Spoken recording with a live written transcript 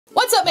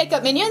What's up,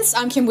 makeup minions?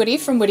 I'm Kim Whitty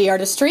from Whitty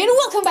Artistry, and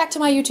welcome back to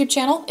my YouTube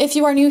channel. If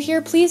you are new here,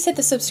 please hit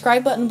the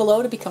subscribe button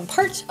below to become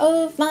part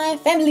of my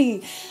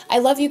family. I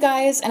love you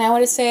guys, and I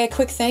want to say a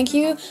quick thank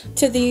you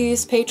to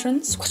these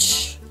patrons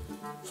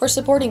for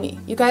supporting me.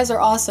 You guys are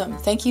awesome.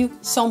 Thank you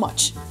so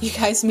much. You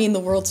guys mean the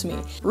world to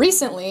me.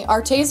 Recently,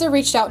 Arteza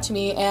reached out to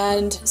me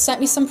and sent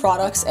me some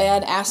products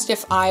and asked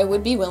if I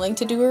would be willing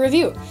to do a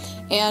review.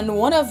 And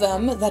one of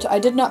them that I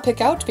did not pick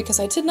out because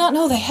I did not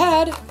know they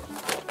had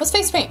was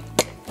face paint.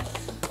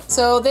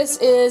 So this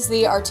is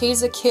the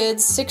Arteza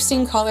Kids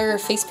 16 color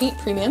face paint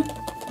premium,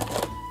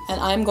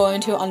 and I'm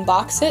going to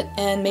unbox it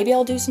and maybe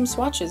I'll do some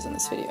swatches in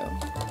this video.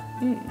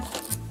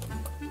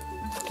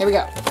 Here we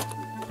go.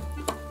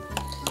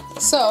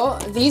 So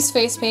these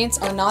face paints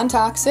are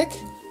non-toxic,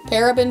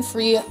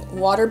 paraben-free,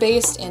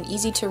 water-based, and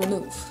easy to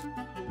remove.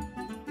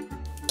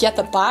 Get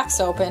the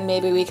box open,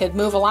 maybe we could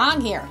move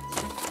along here.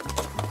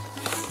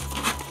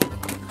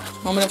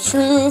 Moment of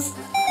truth.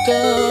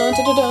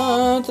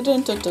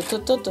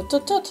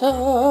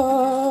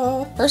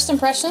 First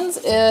impressions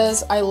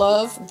is I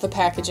love the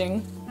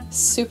packaging.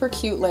 Super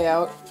cute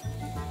layout.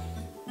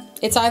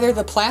 It's either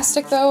the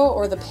plastic though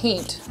or the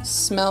paint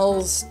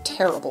smells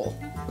terrible.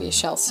 We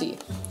shall see.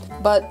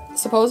 But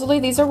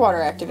supposedly these are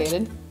water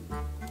activated.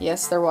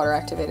 Yes, they're water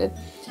activated.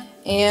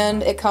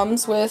 And it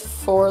comes with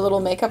 4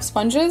 little makeup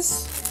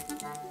sponges.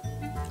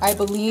 I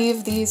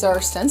believe these are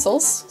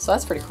stencils, so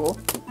that's pretty cool.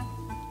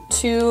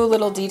 2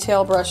 little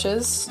detail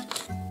brushes.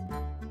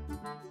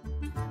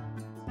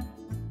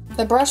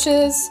 The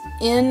brushes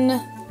in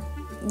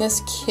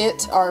this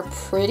kit are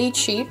pretty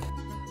cheap.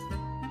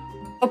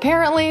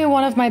 Apparently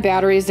one of my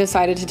batteries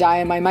decided to die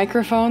in my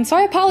microphone, so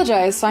I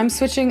apologize, so I'm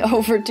switching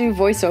over to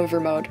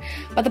voiceover mode.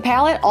 But the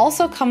palette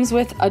also comes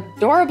with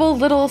adorable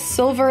little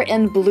silver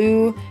and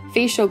blue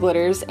facial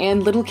glitters,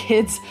 and little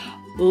kids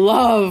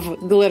love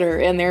glitter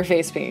in their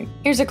face paint.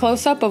 Here's a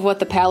close-up of what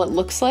the palette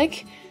looks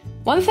like.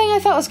 One thing I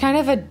thought was kind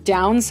of a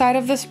downside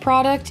of this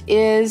product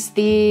is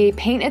the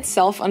paint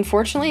itself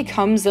unfortunately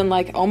comes in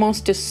like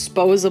almost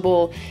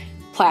disposable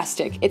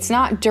plastic. It's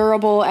not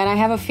durable, and I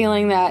have a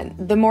feeling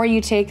that the more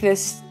you take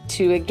this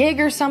to a gig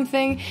or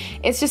something,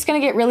 it's just gonna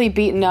get really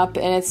beaten up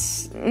and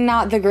it's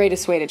not the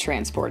greatest way to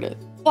transport it.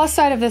 Plus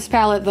side of this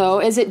palette though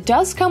is it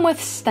does come with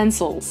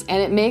stencils,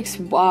 and it makes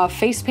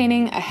face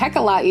painting a heck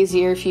of a lot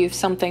easier if you have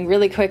something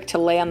really quick to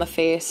lay on the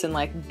face and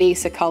like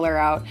base a color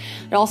out.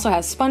 It also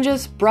has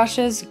sponges,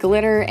 brushes,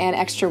 glitter, and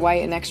extra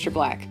white and extra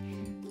black.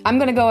 I'm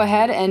gonna go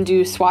ahead and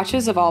do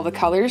swatches of all the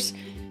colors.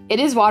 It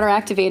is water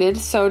activated,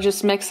 so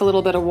just mix a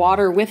little bit of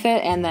water with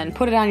it and then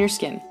put it on your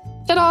skin.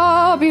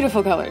 Ta-da!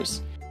 Beautiful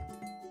colors.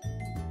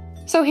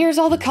 So here's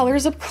all the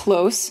colors up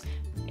close.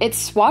 It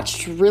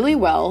swatched really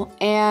well,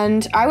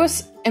 and I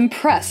was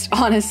impressed,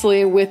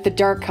 honestly, with the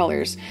dark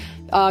colors.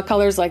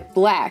 Colors like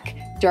black,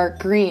 dark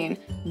green,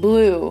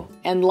 blue,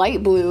 and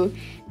light blue.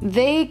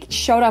 They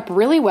showed up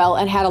really well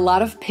and had a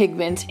lot of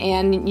pigment,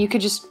 and you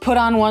could just put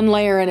on one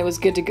layer and it was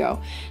good to go.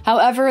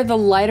 However, the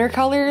lighter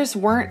colors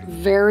weren't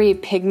very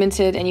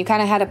pigmented, and you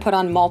kind of had to put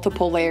on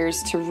multiple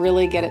layers to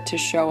really get it to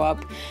show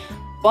up.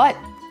 But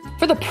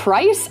for the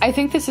price, I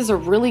think this is a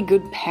really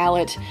good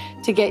palette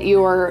to get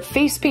your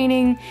face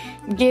painting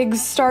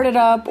gigs started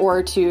up,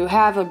 or to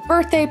have a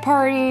birthday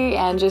party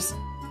and just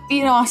be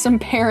an awesome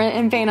parent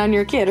and paint on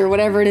your kid, or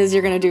whatever it is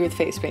you're gonna do with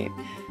face paint.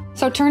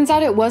 So it turns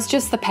out it was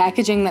just the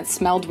packaging that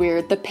smelled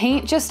weird. The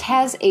paint just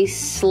has a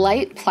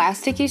slight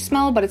plasticky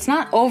smell, but it's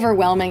not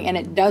overwhelming, and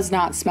it does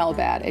not smell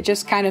bad. It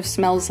just kind of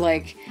smells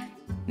like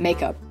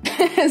makeup.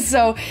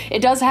 So it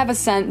does have a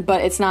scent,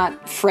 but it's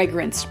not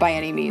fragranced by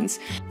any means.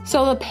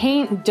 So the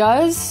paint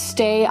does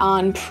stay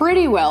on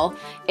pretty well.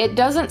 It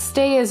doesn't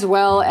stay as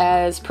well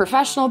as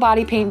professional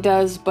body paint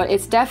does, but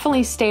it's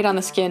definitely stayed on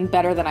the skin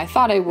better than I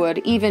thought it would,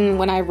 even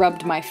when I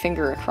rubbed my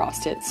finger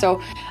across it.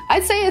 So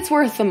I'd say it's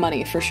worth the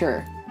money for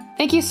sure.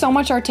 Thank you so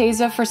much,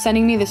 Arteza, for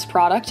sending me this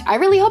product. I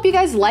really hope you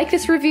guys like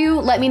this review.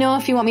 Let me know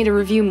if you want me to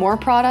review more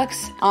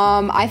products.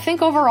 I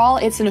think overall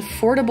it's an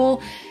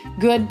affordable,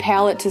 good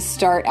palette to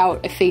start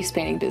out a face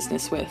painting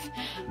business with.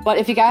 But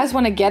if you guys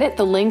want to get it,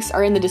 the links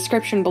are in the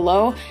description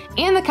below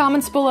and the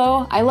comments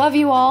below. I love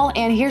you all,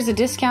 and here's a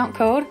discount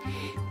code.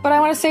 But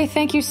I want to say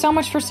thank you so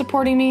much for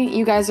supporting me.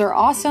 You guys are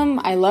awesome.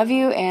 I love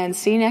you, and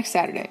see you next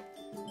Saturday.